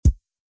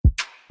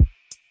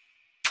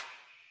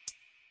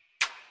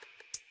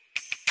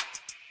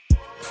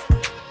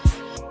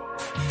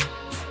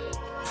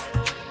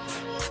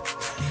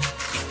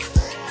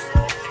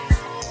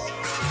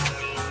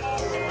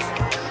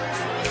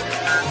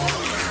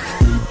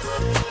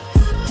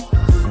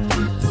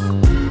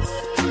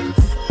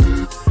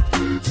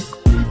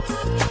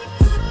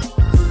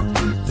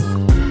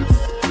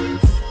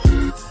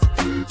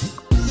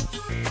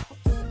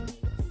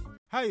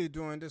you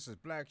doing? This is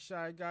Black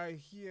Shy Guy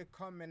here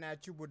coming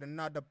at you with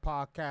another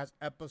podcast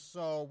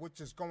episode,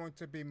 which is going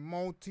to be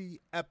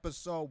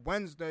multi-episode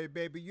Wednesday,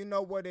 baby. You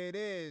know what it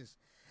is.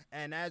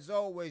 And as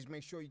always,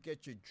 make sure you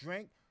get your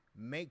drink.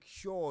 Make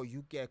sure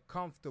you get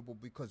comfortable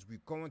because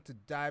we're going to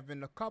dive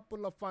in a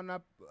couple of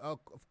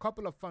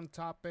fun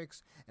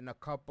topics and a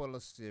couple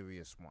of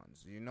serious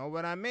ones. You know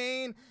what I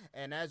mean?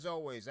 And as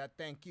always, I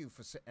thank you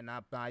for sitting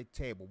at my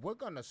table. We're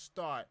going to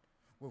start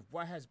with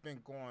what has been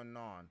going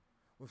on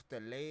with the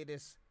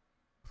latest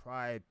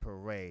Pride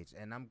parades.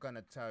 And I'm going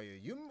to tell you,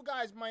 you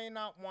guys might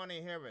not want to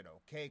hear it,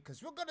 okay?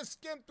 Because we're going to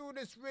skim through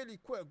this really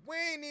quick. We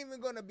ain't even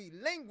going to be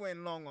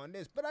lingering long on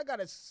this, but I got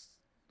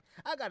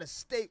to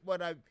state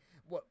what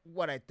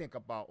I think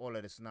about all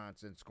of this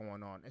nonsense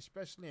going on,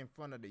 especially in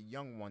front of the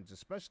young ones,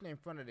 especially in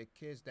front of the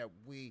kids that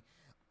we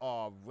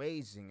are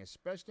raising,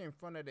 especially in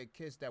front of the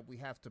kids that we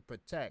have to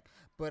protect.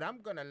 But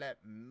I'm going to let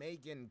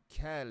Megyn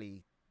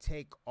Kelly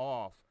take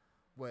off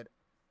with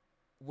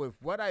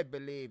what I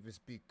believe is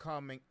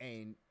becoming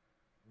a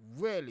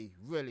really,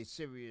 really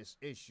serious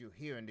issue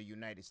here in the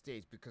United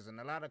States, because in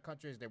a lot of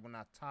countries they will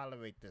not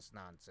tolerate this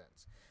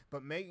nonsense.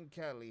 But Megyn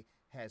Kelly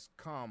has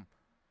come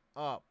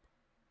up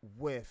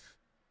with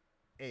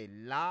a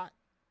lot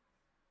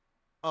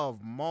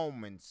of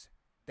moments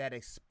that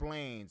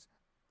explains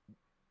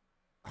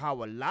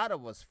how a lot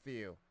of us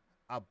feel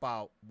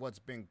about what's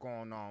been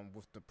going on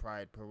with the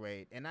Pride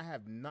Parade. And I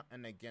have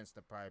nothing against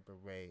the Pride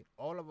Parade.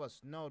 All of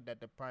us know that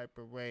the Pride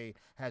Parade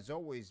has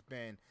always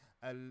been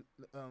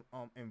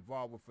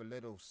involved with a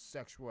little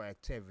sexual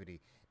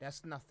activity.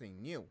 That's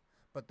nothing new.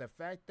 But the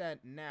fact that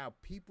now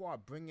people are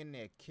bringing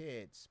their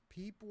kids,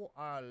 people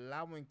are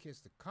allowing kids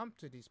to come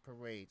to these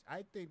parades.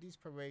 I think these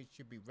parades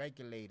should be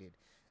regulated,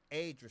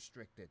 age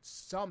restricted,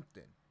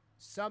 something.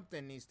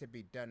 Something needs to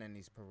be done in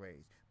these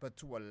parades. But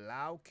to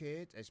allow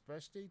kids,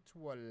 especially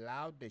to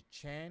allow the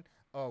chant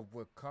of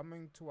we're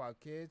coming to our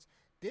kids,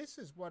 this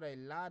is what a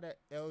lot of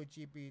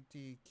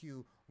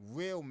LGBTQ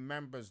real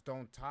members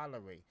don't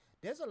tolerate.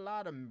 There's a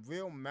lot of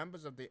real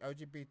members of the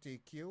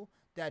LGBTQ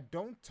that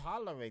don't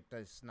tolerate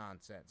this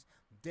nonsense.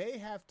 They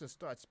have to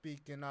start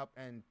speaking up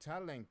and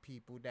telling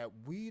people that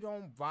we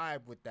don't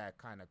vibe with that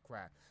kind of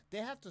crap. They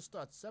have to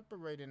start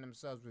separating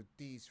themselves with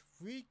these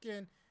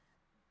freaking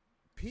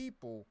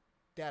people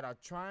that are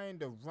trying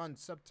to run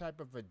some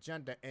type of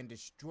agenda and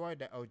destroy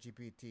the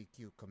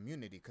LGBTQ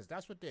community, because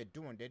that's what they're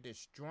doing. They're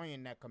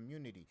destroying that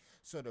community.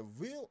 So the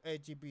real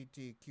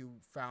LGBTQ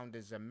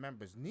founders and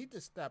members need to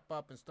step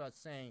up and start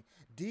saying,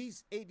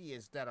 these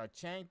idiots that are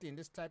chanting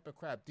this type of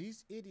crap,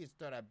 these idiots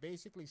that are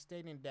basically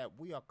stating that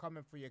we are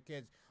coming for your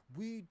kids,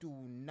 we do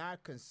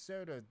not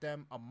consider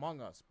them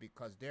among us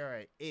because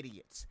they're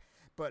idiots.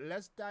 But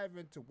let's dive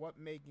into what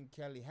Megyn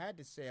Kelly had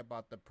to say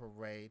about the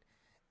parade,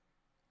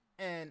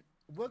 and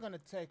we're going to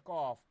take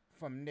off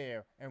from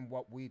there and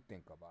what we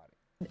think about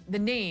it. The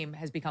name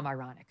has become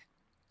ironic.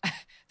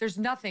 There's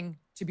nothing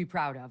to be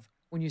proud of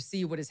when you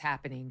see what is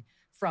happening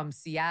from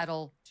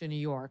Seattle to New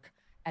York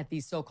at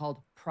these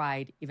so-called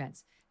Pride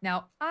events.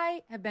 Now,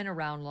 I have been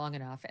around long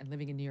enough and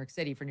living in New York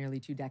City for nearly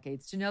 2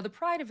 decades to know the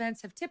Pride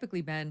events have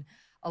typically been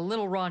a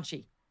little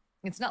raunchy.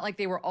 It's not like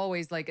they were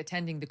always like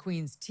attending the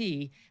Queen's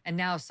tea and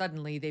now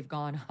suddenly they've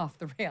gone off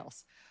the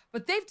rails.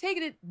 But they've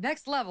taken it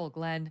next level,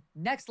 Glenn,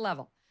 next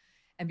level.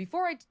 And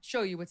before I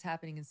show you what's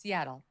happening in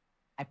Seattle,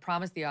 I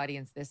promised the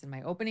audience this in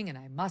my opening, and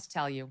I must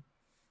tell you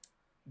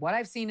what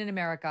I've seen in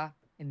America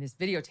in this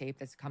videotape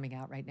that's coming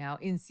out right now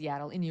in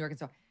Seattle, in New York, and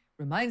so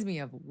reminds me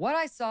of what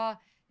I saw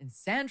in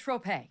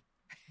Saint-Tropez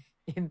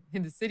in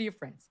the city of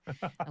France.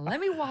 Now,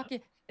 let me walk you.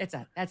 That's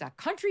a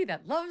country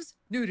that loves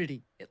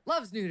nudity. It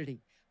loves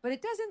nudity, but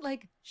it doesn't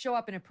like show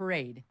up in a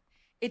parade.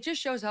 It just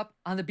shows up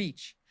on the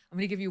beach. I'm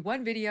going to give you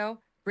one video.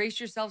 Brace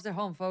yourselves at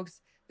home, folks.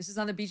 This is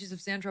on the beaches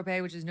of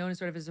Saint-Tropez, which is known as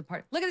sort of as a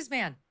part. Look at this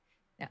man.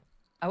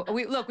 Now,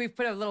 we've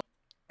put a little.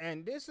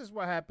 And this is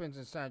what happens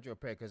in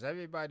Saint-Tropez, because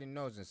everybody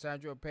knows in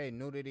Saint-Tropez,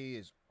 nudity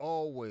is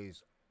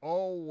always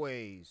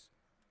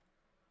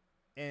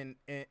in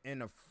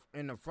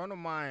the front of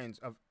minds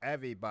of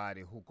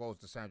everybody who goes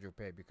to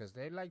Saint-Tropez, because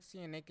they like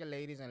seeing naked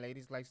ladies and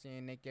ladies like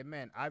seeing naked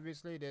men.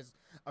 Obviously, there's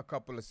a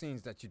couple of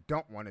scenes that you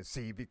don't want to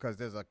see because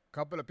there's a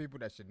couple of people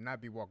that should not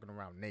be walking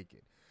around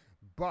naked.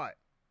 But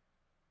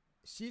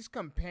she's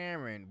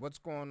comparing what's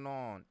going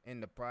on in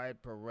the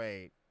Pride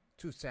Parade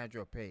to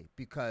Saint-Tropez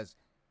because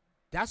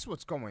that's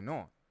what's going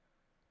on.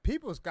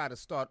 People's got to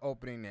start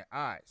opening their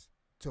eyes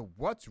to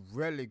what's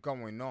really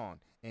going on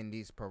in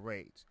these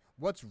parades.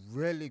 What's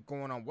really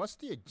going on? What's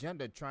the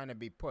agenda trying to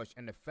be pushed?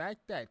 And the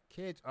fact that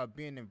kids are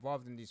being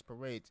involved in these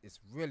parades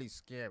is really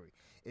scary.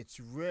 It's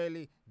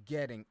really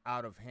getting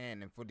out of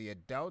hand. And for the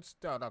adults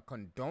that are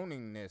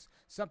condoning this,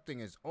 something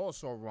is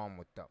also wrong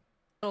with them.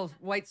 Little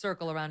white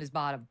circle around his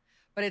bottom.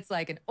 But it's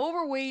like an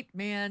overweight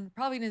man,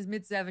 probably in his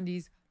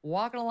mid-70s,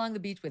 walking along the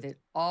beach with it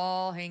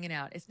all hanging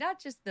out. It's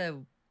not just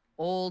the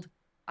old,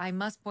 I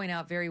must point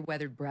out, very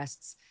weathered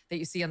breasts that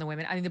you see on the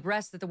women. I mean, the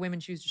breasts that the women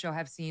choose to show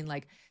have seen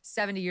like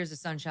 70 years of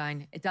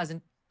sunshine. It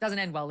doesn't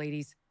end well,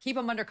 ladies. Keep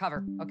them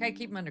undercover, okay?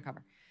 Keep them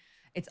undercover.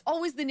 It's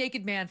always the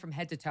naked man from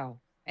head to toe.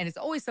 And it's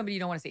always somebody you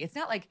don't want to see. It's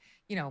not like,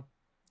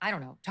 I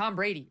don't know, Tom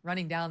Brady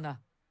running down the,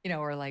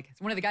 or like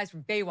it's one of the guys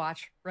from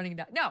Baywatch running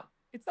down. No,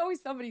 it's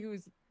always somebody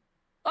who's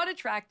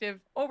unattractive,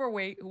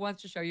 overweight, who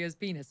wants to show you his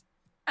penis.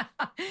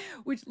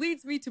 Which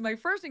leads me to my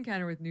first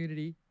encounter with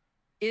nudity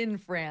in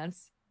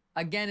France,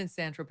 again in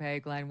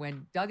Saint-Tropez, Glenn,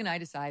 when Doug and I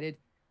decided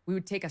we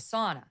would take a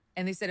sauna.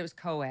 And they said it was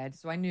co-ed.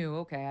 So I knew,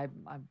 okay, I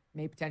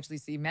may potentially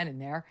see men in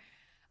there.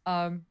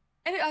 And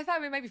I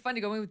thought it might be fun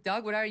to go in with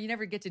Doug, whatever. You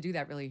never get to do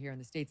that really here in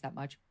the States that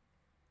much.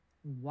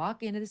 We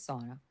walk into the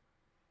sauna,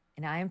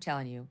 and I am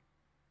telling you,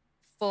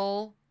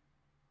 full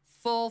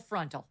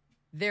frontal.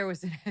 There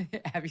was,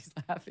 Abby's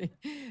laughing.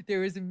 There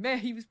was a man,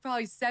 he was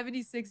probably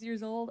 76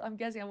 years old, I'm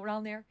guessing,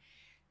 around there.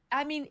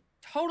 I mean,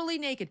 totally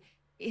naked.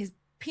 His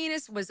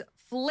penis was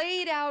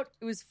flayed out.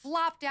 It was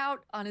flopped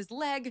out on his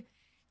leg.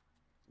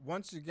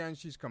 Once again,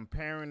 she's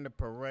comparing the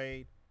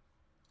parade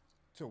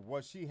to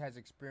what she has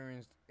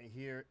experienced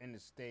here in the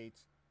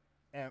States.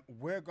 And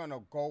we're going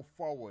to go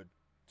forward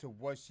to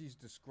what she's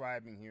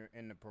describing here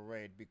in the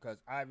parade, because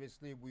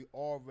obviously we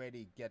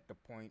already get the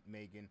point,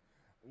 Megan.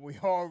 We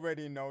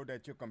already know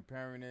that you're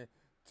comparing it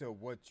to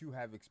what you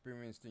have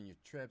experienced in your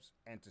trips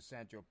and to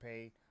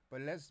Saint-Tropez.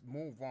 But let's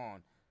move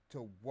on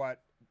to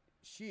what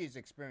she is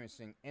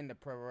experiencing in the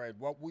parade,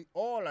 what we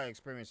all are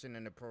experiencing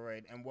in the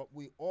parade, and what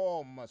we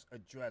all must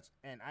address,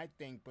 and I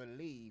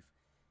believe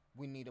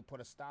we need to put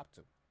a stop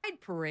to.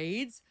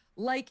 Parades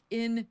like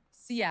in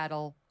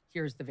Seattle.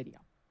 Here's the video.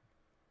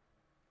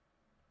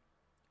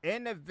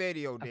 In the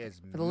video, there's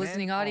for the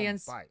listening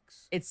audience, on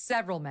bikes. It's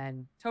several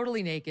men,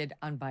 totally naked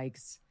on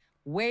bikes,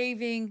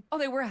 waving. Oh,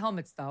 they wear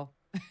helmets, though.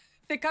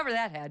 They cover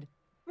that head.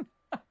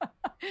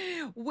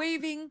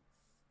 Waving.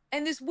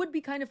 And this would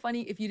be kind of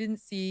funny if you didn't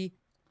see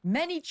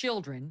many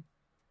children.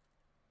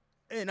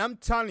 And I'm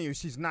telling you,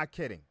 she's not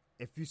kidding.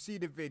 If you see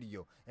the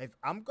video, if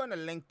I'm going to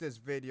link this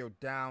video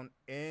down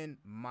in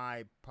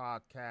my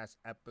podcast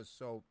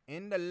episode,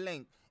 in the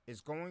link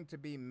is going to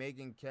be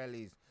Megyn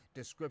Kelly's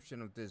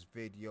description of this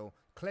video.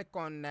 Click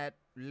on that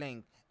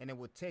link and it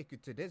will take you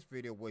to this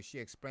video where she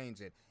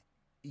explains it.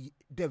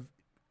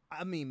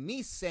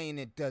 Me saying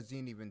it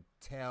doesn't even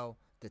tell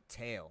the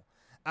tale.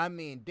 I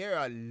mean, there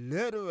are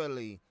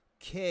literally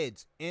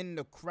kids in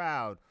the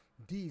crowd,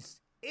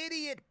 these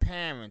idiot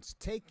parents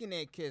taking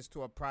their kids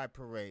to a pride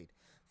parade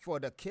for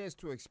the kids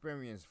to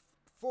experience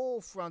full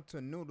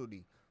frontal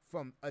nudity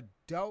from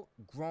adult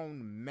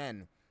grown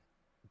men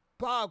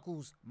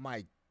boggles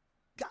my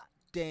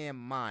goddamn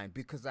mind,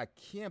 because I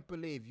can't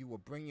believe you will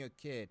bring your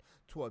kid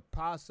to a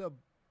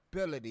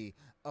possibility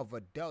of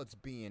adults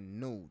being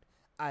nude.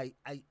 I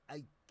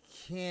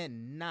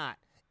cannot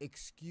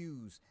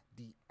excuse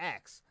the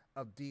acts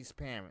of these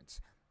parents.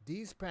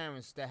 These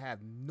parents that have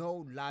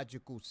no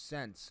logical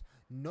sense,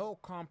 no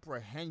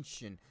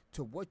comprehension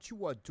to what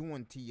you are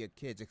doing to your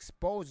kids,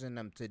 exposing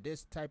them to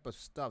this type of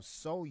stuff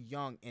so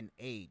young in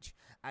age.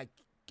 I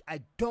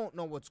don't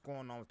know what's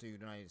going on with the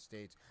United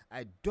States.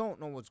 I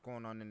don't know what's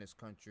going on in this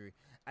country.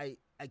 I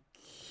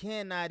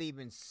cannot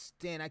even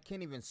stand. I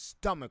can't even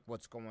stomach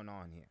what's going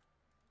on here.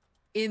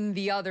 In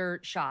the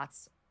other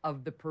shots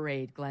of the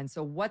parade, Glenn.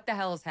 So what the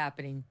hell is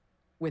happening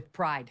with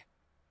Pride?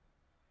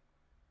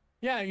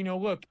 Yeah,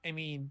 look, I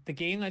mean, the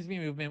gay and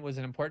lesbian movement was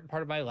an important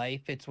part of my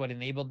life. It's what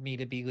enabled me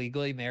to be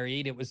legally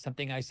married. It was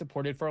something I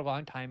supported for a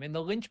long time. And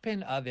the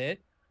linchpin of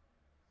it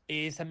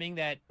is something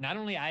that not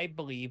only I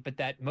believe, but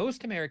that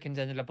most Americans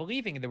ended up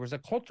believing. There was a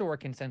cultural war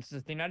consensus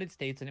in the United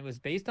States, and it was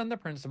based on the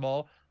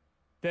principle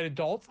that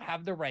adults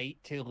have the right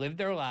to live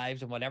their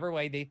lives in whatever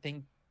way they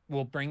think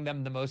will bring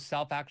them the most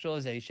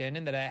self-actualization,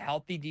 and that a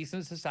healthy,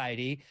 decent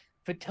society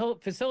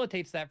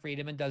facilitates that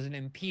freedom and doesn't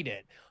impede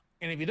it.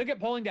 And if you look at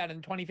polling data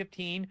in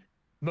 2015,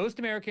 most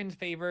Americans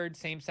favored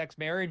same-sex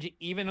marriage,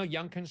 even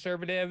young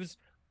conservatives,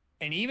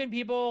 and even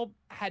people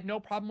had no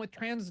problem with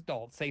trans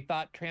adults. They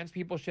thought trans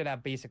people should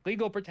have basic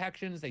legal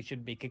protections. They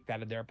shouldn't be kicked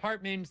out of their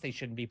apartments. They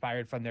shouldn't be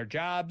fired from their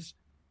jobs.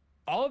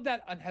 All of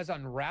that has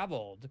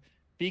unraveled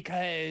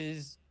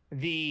because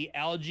the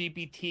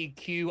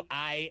LGBTQIA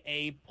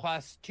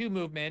plus 2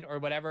 movement, or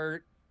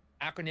whatever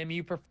acronym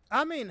you prefer.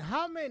 I mean,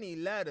 how many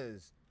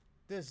letters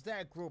does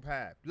that group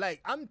have?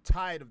 Like, I'm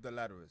tired of the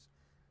letters.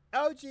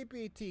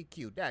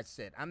 LGBTQ, that's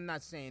it. I'm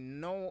not saying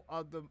no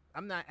other.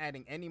 I'm not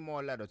adding any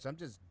more letters. I'm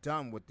just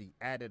done with the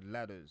added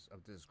letters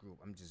of this group.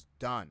 I'm just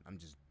done.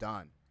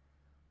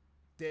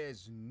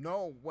 There's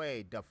no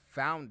way the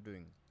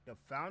founding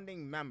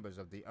members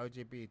of the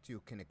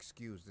LGBTQ can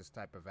excuse this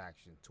type of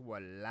action. To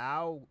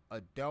allow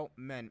adult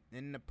men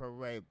in the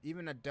parade,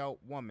 even adult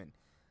women,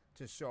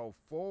 to show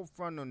full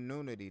frontal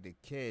nudity to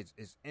kids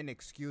is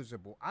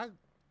inexcusable. I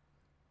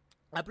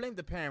blame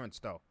the parents,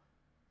 though.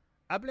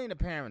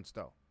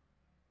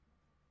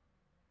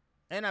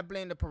 And I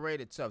blame the parade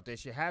itself. They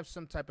should have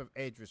some type of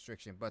age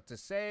restriction. But to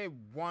say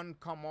one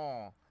come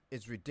all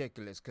is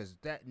ridiculous, because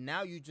that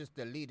now you just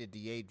deleted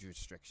the age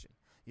restriction.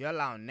 You're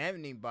allowing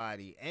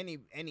anybody, any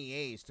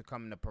age to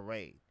come in the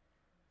parade.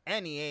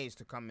 Any age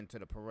to come into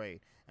the parade.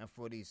 And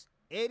for these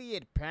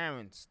idiot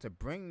parents to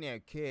bring their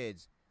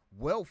kids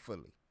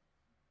willfully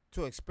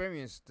to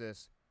experience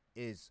this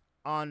is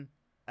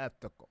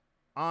unethical.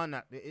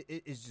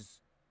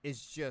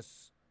 It's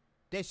just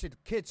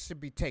kids should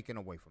be taken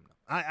away from them.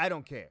 I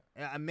don't care.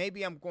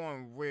 Maybe I'm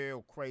going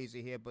real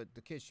crazy here, but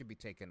the kids should be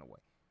taken away.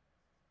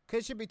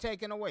 Kids should be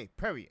taken away.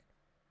 Period.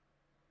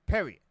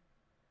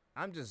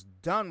 I'm just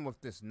done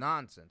with this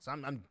nonsense.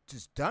 I'm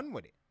just done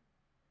with it.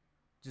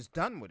 Just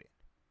done with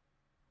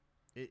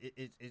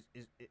it.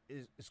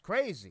 It's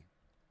crazy.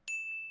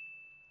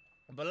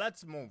 But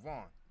let's move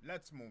on.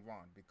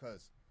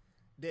 Because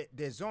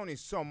there's only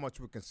so much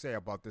we can say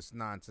about this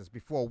nonsense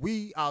before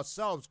we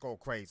ourselves go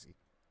crazy.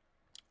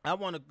 I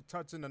want to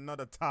touch on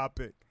another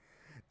topic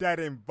that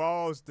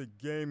involves the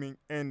gaming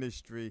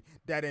industry,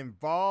 that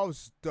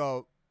involves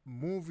the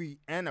movie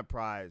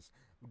enterprise,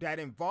 that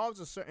involves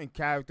a certain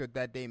character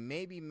that they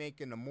may be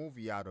making a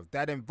movie out of,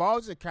 that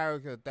involves a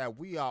character that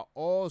we are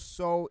all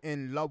so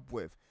in love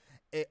with.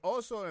 It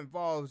also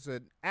involves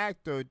an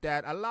actor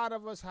that a lot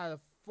of us have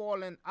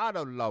fallen out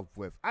of love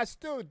with. I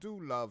still do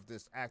love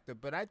this actor,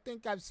 but I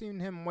think I've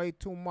seen him way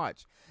too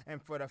much.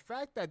 And for the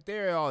fact that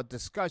there are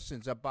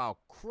discussions about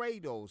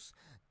Kratos,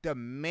 the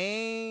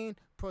main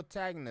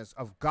protagonist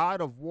of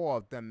God of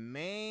War, the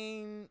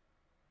main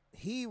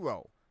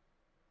hero,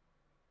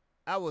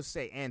 I would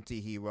say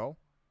anti-hero,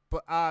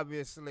 but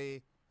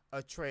obviously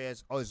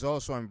Atreus is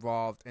also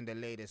involved in the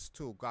latest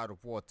two God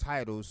of War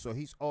titles, so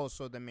he's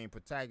also the main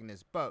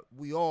protagonist. But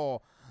we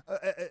all,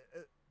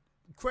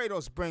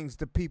 Kratos brings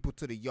the people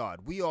to the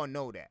yard. We all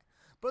know that.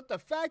 But the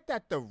fact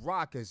that The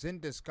Rock is in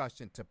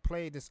discussion to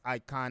play this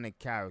iconic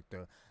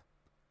character,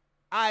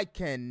 I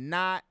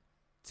cannot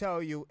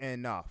tell you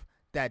enough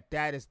that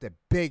is the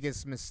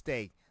biggest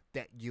mistake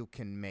that you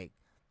can make.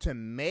 To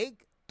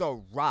make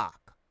The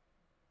Rock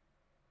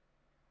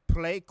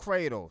play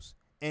Kratos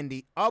in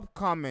the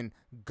upcoming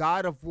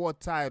God of War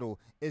title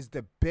is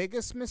the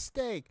biggest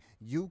mistake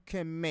you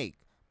can make,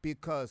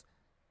 because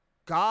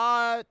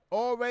God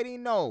already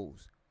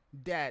knows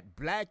that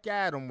Black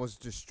Adam was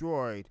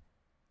destroyed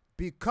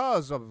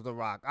because of The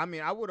Rock. I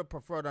mean, I would have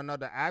preferred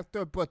another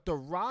actor, but The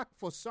Rock,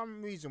 for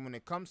some reason, when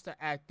it comes to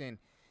acting,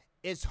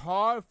 it's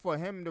hard for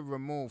him to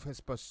remove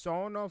his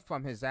persona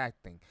from his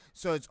acting.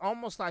 So it's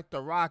almost like The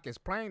Rock is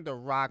playing The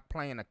Rock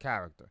playing a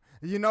character.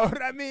 You know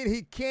what I mean?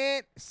 He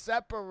can't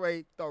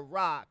separate The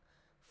Rock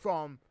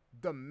from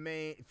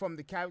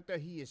the character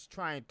he is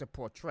trying to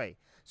portray.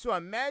 So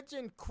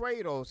imagine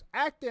Kratos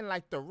acting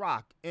like The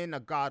Rock in a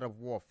God of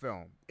War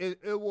film. It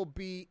will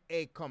be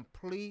a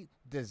complete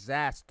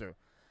disaster.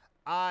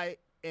 I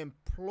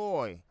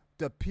employ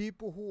the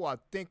people who are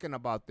thinking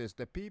about this,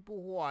 the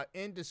people who are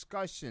in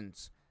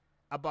discussions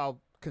about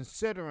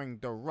considering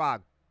The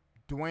Rock,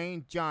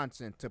 Dwayne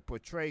Johnson, to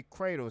portray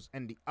Kratos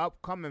in the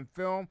upcoming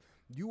film,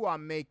 you are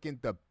making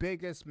the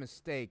biggest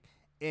mistake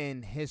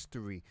in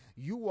history.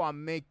 You are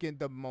making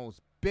the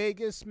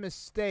biggest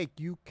mistake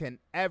you can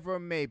ever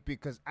make,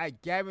 because I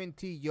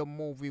guarantee your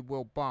movie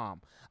will bomb.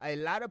 A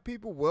lot of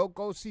people will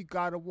go see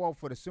God of War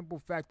for the simple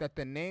fact that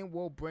the name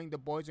will bring the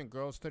boys and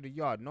girls to the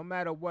yard. No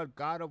matter what,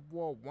 God of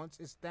War, once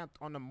it's stamped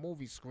on the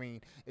movie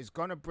screen, is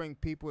going to bring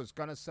people, it's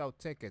going to sell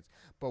tickets.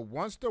 But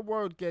once the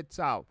word gets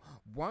out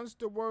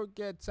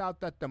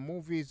that the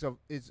movie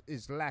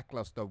is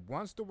lackluster,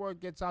 once the word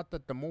gets out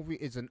that the movie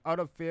is an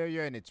utter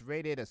failure and it's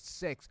rated a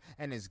 6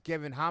 and it's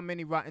given how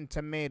many Rotten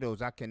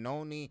Tomatoes, I can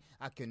only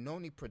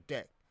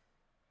predict.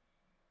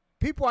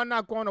 People are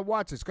not going to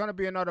watch. It's going to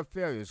be another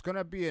failure. It's going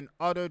to be an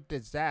utter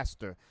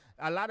disaster.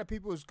 A lot of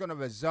people is going to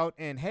result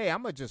in, hey,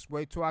 I'm going to just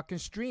wait till I can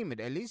stream it.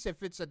 At least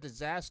if it's a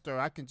disaster,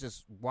 I can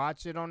just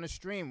watch it on the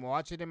stream,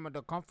 watch it in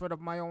the comfort of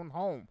my own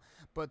home.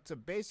 But to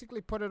basically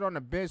put it on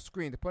a big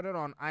screen, to put it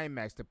on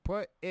IMAX, to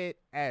put it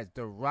as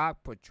The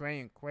Rock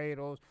portraying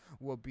Kratos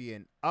will be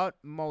an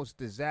utmost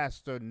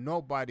disaster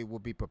nobody will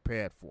be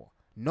prepared for.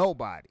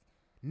 Nobody.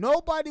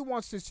 Nobody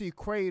wants to see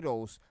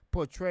Kratos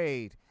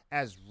portrayed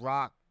as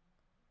Rock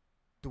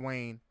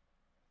Dwayne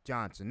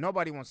Johnson.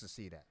 Nobody wants to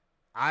see that.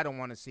 I don't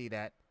want to see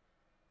that.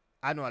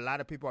 I know a lot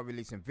of people are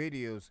releasing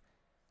videos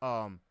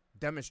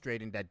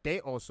demonstrating that they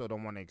also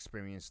don't want to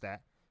experience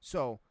that.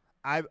 So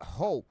I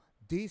hope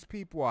these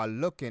people are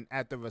looking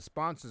at the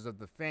responses of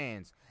the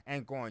fans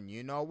and going,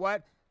 you know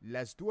what?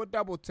 Let's do a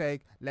double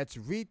take. Let's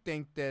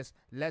rethink this.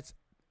 Let's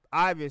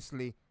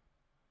obviously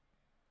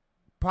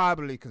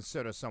probably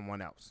consider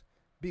someone else.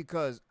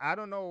 Because I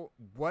don't know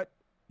what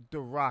The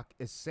Rock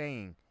is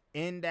saying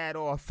in that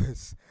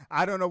office.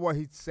 I don't know what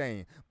he's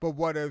saying. But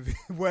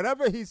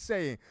whatever he's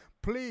saying,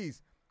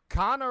 please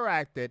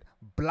counteract it,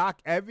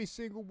 block every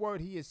single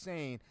word he is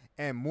saying,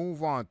 and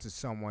move on to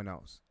someone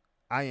else.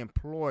 I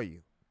implore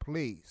you,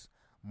 please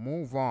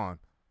move on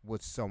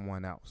with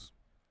someone else.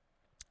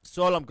 That's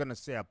all I'm going to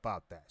say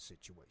about that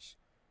situation.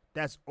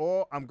 That's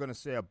all I'm going to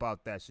say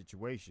about that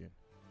situation.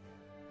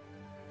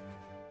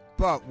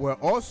 But we're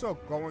also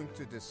going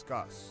to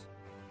discuss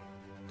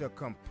the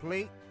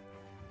complete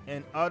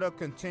and utter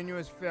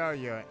continuous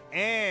failure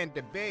and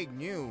the big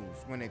news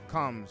when it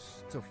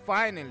comes to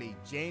finally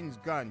James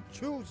Gunn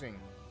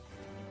choosing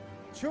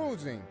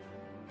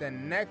the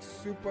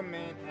next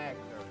Superman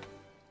actor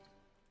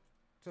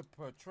to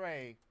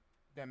portray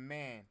the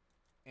man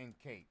in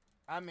cape.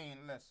 I mean,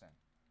 listen.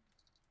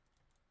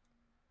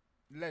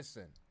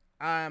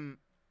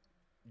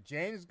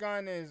 James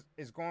Gunn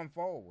is going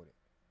forward with it.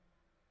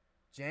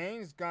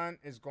 James Gunn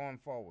is going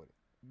forward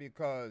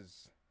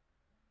because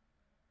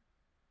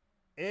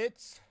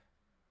it's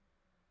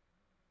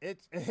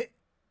it's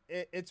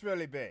it's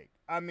really big.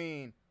 I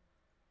mean,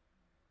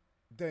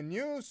 the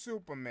new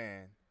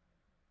Superman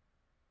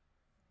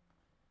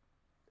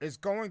is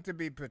going to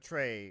be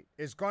portrayed.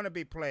 Is going to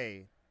be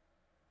played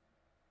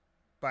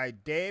by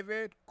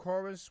David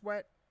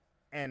Corenswet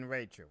and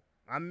Rachel.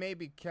 I may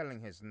be killing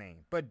his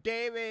name, but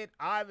David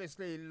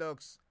obviously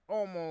looks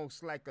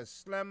almost like a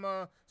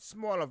slimmer,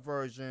 smaller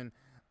version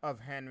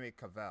of Henry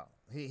Cavill.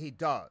 He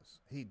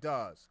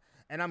does,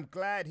 and I'm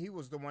glad he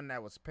was the one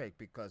that was picked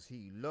because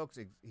he looks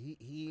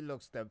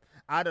the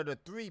out of the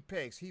three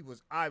picks, he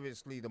was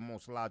obviously the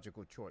most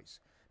logical choice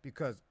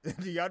because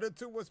the other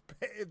two was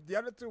if the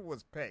other two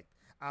was picked,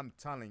 I'm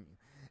telling you,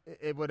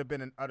 it would have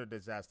been an utter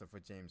disaster for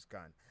James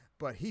Gunn.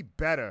 But he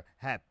better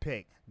have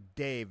picked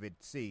David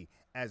C.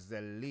 as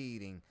the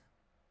leading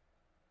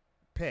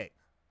pick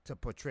to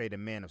portray the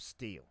Man of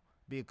Steel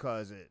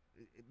because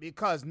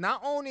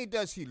not only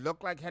does he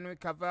look like Henry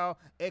Cavill,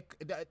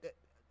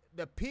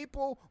 the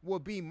people will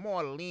be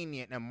more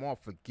lenient and more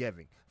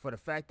forgiving for the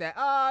fact that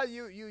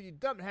you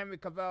dumped Henry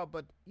Cavill,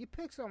 but you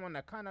picked someone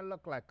that kind of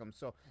looked like him,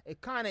 so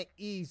it kind of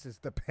eases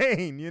the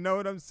pain. You know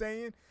what I'm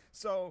saying?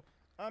 So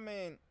I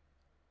mean,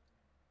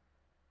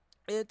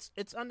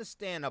 it's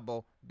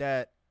understandable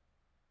that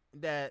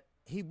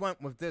he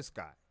went with this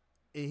guy.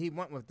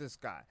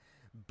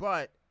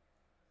 But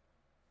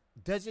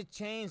does it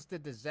change the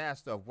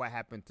disaster of what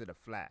happened to the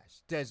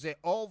Flash? Does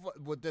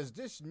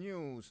this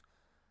news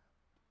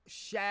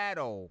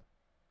shadow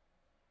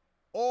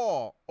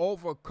or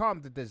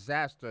overcome the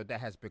disaster that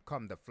has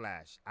become the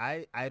Flash?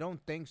 I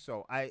don't think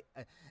so.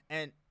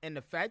 And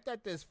the fact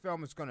that this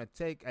film is going to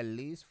take at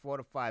least 4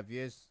 to 5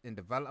 years in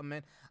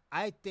development,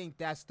 I think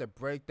that's the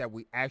break that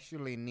we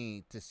actually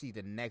need to see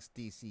the next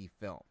DC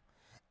film.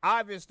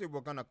 Obviously,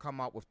 we're going to come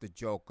out with the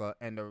Joker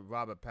and the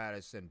Robert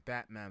Pattinson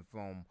Batman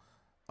film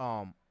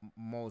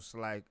most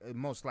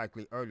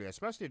likely earlier,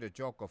 especially the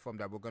Joker film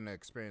that we're going to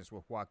experience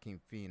with Joaquin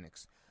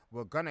Phoenix.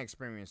 We're going to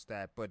experience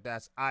that, but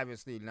that's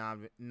obviously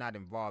not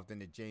involved in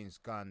the James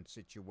Gunn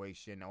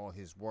situation or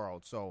his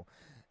world. So,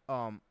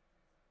 and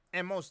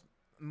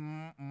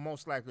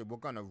most likely we're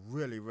going to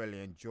really,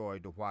 really enjoy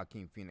the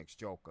Joaquin Phoenix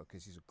Joker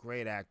because he's a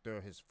great actor.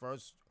 His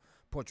first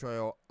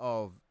portrayal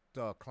of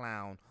the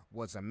clown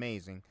was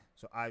amazing.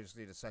 So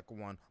obviously the second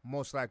one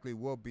most likely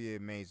will be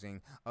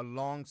amazing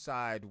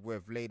alongside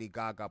with Lady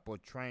Gaga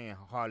portraying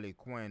Harley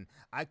Quinn.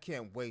 I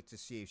can't wait to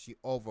see if she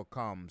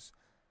overcomes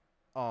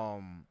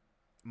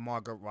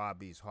Margot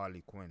Robbie's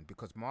Harley Quinn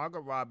because Margot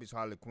Robbie's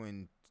Harley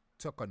Quinn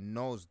took a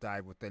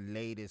nosedive with the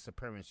latest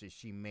appearances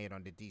she made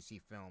on the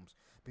DC films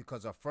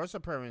because her first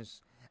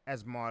appearance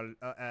as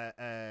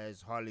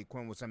Harley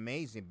Quinn was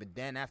amazing, but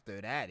then after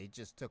that it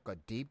just took a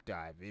deep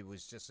dive. It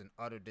was just an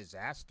utter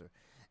disaster,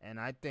 and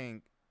I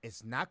think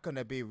it's not going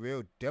to be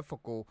real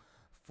difficult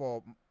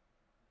for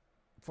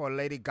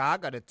Lady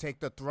Gaga to take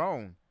the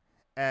throne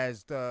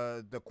as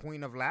the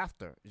Queen of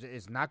Laughter.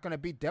 It's not going to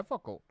be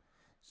difficult.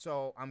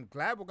 So I'm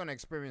glad we're going to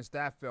experience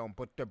that film.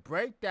 But the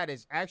break that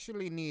is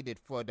actually needed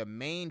for the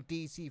main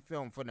DC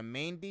film, for the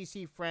main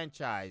DC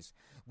franchise,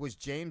 which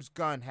James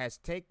Gunn has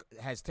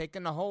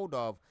taken a hold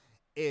of,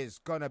 is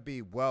going to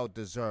be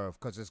well-deserved.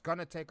 Because it's going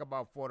to take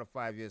about 4 to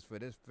 5 years for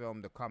this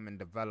film to come in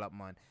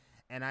development.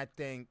 And I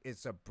think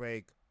it's a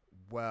break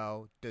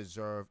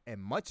well-deserved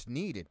and much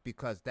needed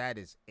because that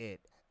is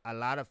it. A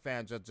lot of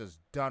fans are just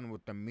done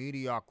with the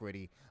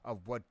mediocrity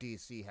of what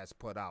DC has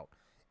put out.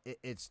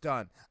 It's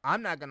done.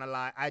 I'm not gonna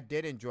lie. I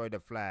did enjoy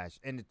The Flash,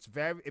 and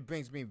it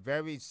brings me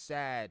very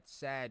sad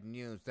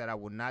news that I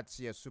will not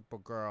see a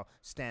Supergirl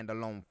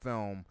standalone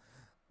film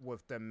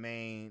with the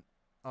main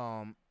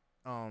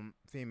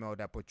female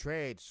that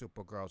portrayed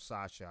Supergirl,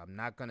 Sasha. I'm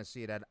not gonna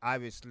see that.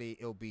 Obviously,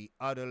 it'll be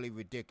utterly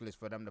ridiculous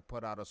for them to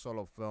put out a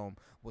solo film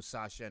with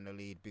Sasha in the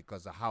lead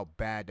because of how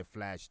bad The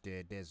Flash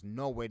did. There's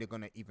no way they're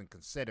gonna even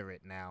consider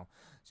it now.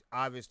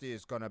 Obviously,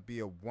 it's gonna be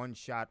a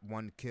one-shot,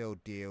 one-kill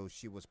deal.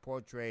 She was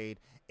portrayed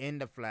in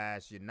The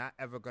Flash. You're not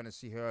ever gonna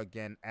see her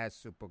again as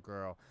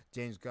Supergirl.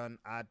 James Gunn,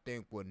 I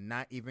think, will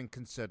not even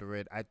consider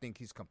it. I think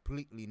he's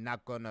completely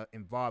not gonna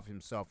involve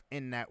himself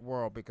in that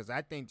world because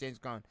I think James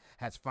Gunn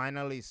has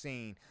finally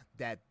seen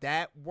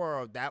that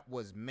world that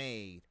was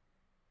made,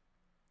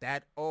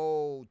 that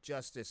old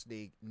Justice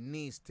League,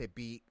 needs to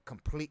be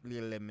completely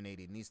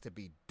eliminated, needs to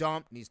be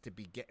dumped, needs to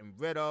be getting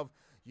rid of.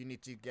 You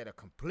need to get a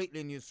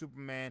completely new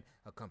Superman,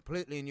 a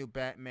completely new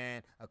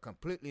Batman, a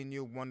completely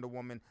new Wonder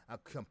Woman, a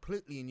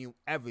completely new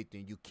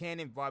everything. You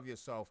can't involve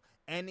yourself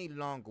any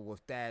longer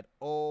with that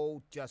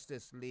old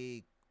Justice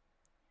League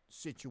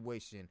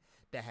situation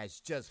that has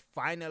just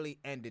finally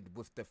ended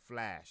with The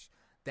Flash.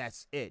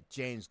 That's it.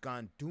 James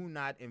Gunn, do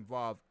not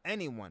involve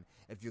anyone.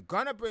 If you're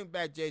going to bring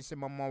back Jason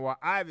Momoa,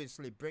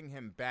 obviously bring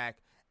him back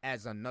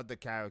as another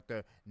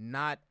character,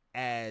 not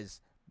as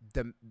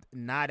the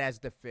not as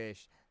the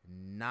fish,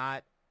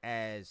 not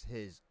as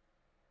his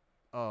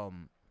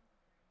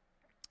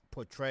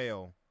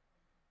portrayal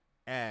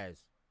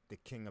as the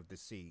king of the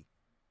sea.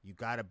 You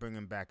gotta bring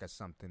him back as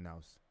something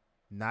else,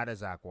 not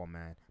as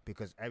Aquaman,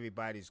 because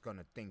everybody's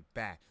gonna think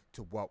back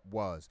to what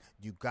was.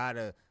 You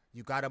gotta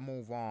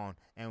move on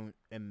and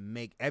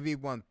make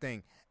everyone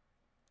think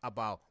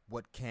about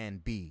what can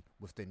be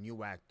with the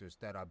new actors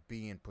that are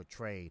being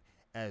portrayed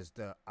as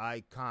the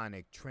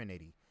iconic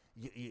Trinity.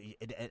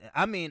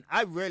 I mean,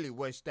 I really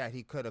wish that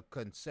he could have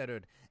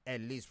considered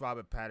at least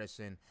Robert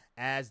Pattinson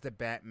as the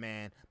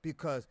Batman,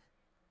 because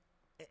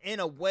in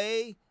a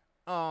way,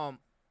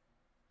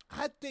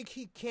 I think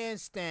he can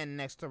stand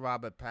next to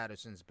Robert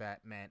Pattinson's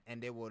Batman,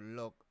 and they will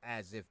look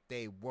as if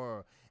they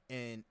were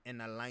in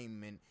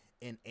alignment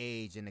in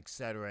age and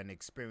etc. and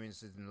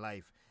experiences in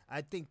life.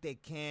 I think they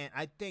can.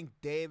 I think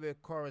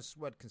David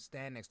Corenswet can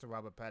stand next to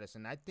Robert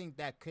Pattinson. I think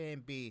that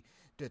can be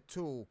the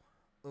tool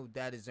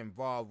that is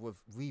involved with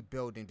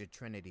rebuilding the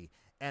Trinity.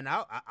 And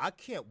I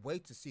can't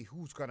wait to see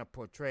who's going to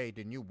portray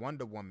the new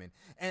Wonder Woman.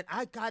 And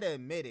I got to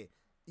admit it,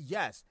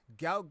 yes,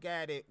 Gal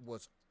Gadot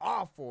was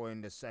awful in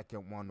the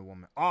second Wonder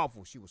Woman.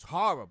 Awful. She was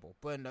horrible.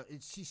 But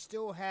she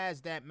still has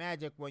that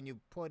magic when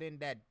you put in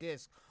that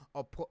disc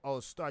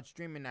or start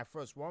streaming that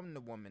first Wonder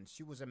Woman.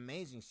 She was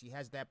amazing. She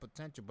has that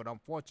potential. But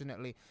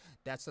unfortunately,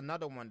 that's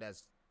another one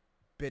that's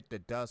bit the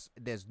dust.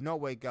 There's no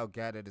way Gal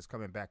Gadot is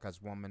coming back as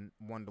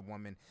Wonder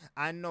Woman.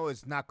 I know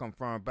it's not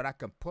confirmed, but I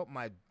can put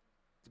my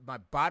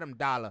bottom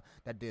dollar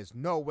that there's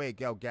no way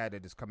Gal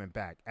Gadot is coming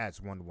back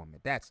as Wonder Woman.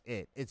 That's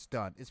it. It's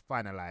done. It's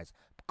finalized.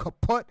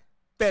 Kaput.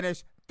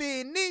 Finish.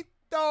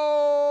 Finito.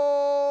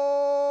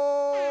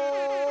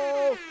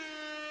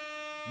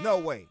 No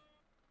way.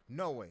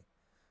 No way.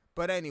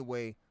 But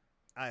anyway,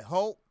 I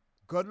hope.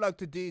 Good luck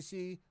to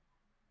DC.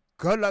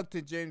 Good luck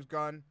to James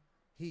Gunn.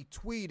 He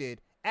tweeted,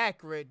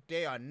 accurate,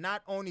 they are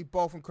not only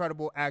both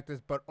incredible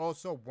actors, but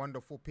also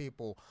wonderful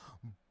people.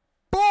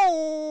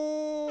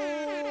 Boom!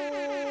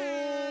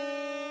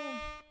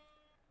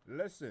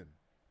 Listen.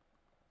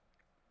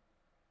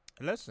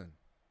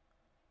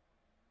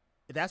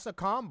 That's a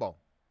combo.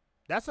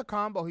 That's a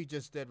combo he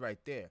just did right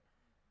there.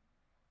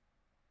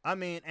 I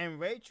mean, and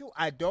Rachel,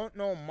 I don't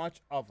know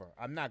much of her.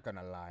 I'm not going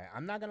to lie.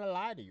 I'm not going to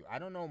lie to you. I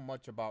don't know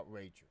much about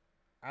Rachel.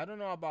 I don't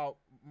know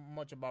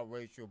much about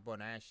Rachel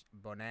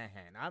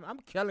Bonahan. I'm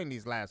killing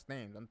these last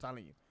names. I'm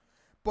telling you.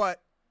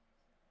 But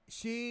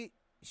she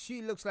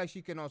looks like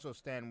she can also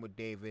stand with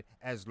David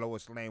as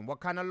Lois Lane. What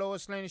kind of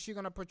Lois Lane is she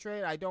going to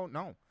portray? I don't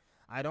know.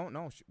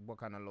 What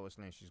kind of Lois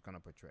Lane she's going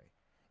to portray.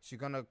 She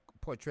going to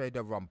portray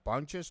the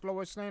rambunctious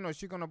Lois Lane, or is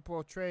she going to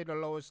portray the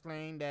Lois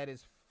Lane that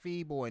is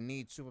feeble and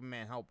needs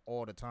Superman help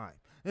all the time?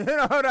 You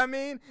know what I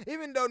mean?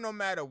 Even though no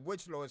matter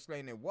which Lois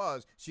Lane it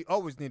was, she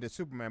always needed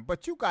Superman.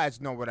 But you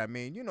guys know what I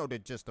mean. You know the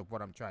gist of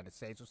what I'm trying to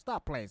say. So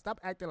stop playing. Stop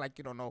acting like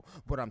you don't know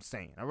what I'm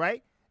saying, all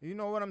right? You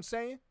know what I'm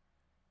saying?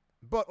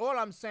 But all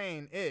I'm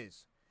saying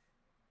is,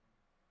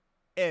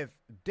 if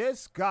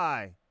this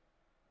guy,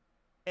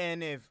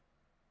 and if,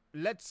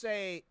 let's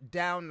say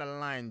down the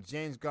line,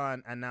 James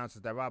Gunn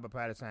announces that Robert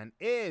Pattinson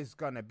is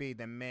going to be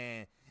the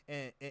man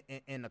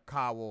in the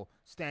cowl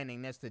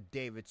standing next to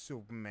David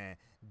Superman,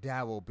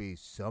 that will be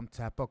some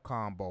type of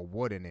combo,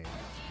 wouldn't it?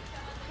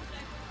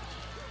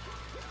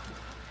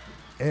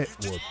 It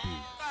would be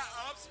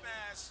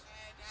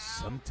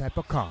some type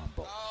of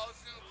combo.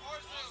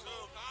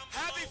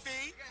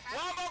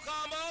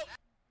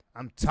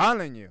 I'm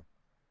telling you,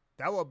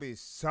 that will be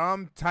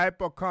some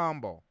type of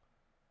combo.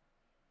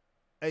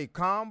 A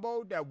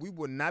combo that we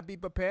would not be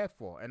prepared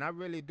for. And I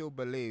really do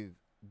believe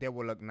they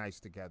will look nice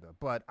together.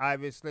 But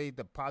obviously,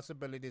 the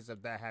possibilities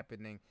of that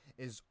happening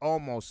is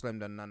almost slim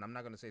to none. I'm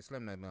not going to say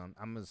slim to none.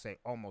 I'm going to say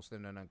almost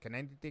slim to none.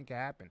 Anything can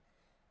happen.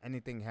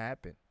 Anything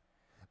happen.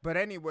 But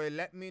anyway,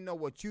 let me know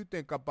what you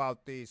think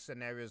about these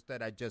scenarios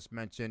that I just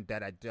mentioned,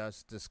 that I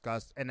just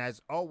discussed. And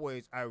as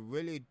always, I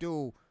really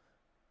do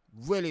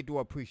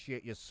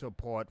appreciate your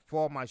support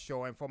for my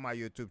show and for my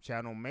YouTube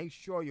channel. Make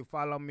sure you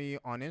follow me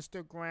on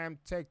Instagram,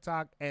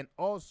 TikTok, and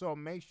also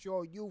make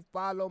sure you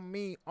follow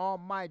me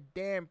on my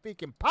damn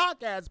freaking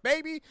podcast,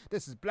 baby.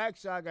 This is Black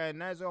Saga,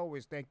 and as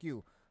always, thank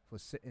you for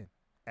sitting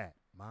at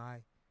my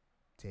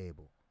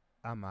table.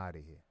 I'm out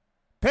of here.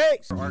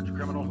 Peace! Arch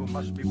criminal who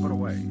must be put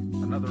away.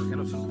 Another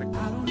innocent victim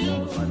of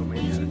suicidal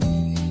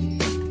maniac.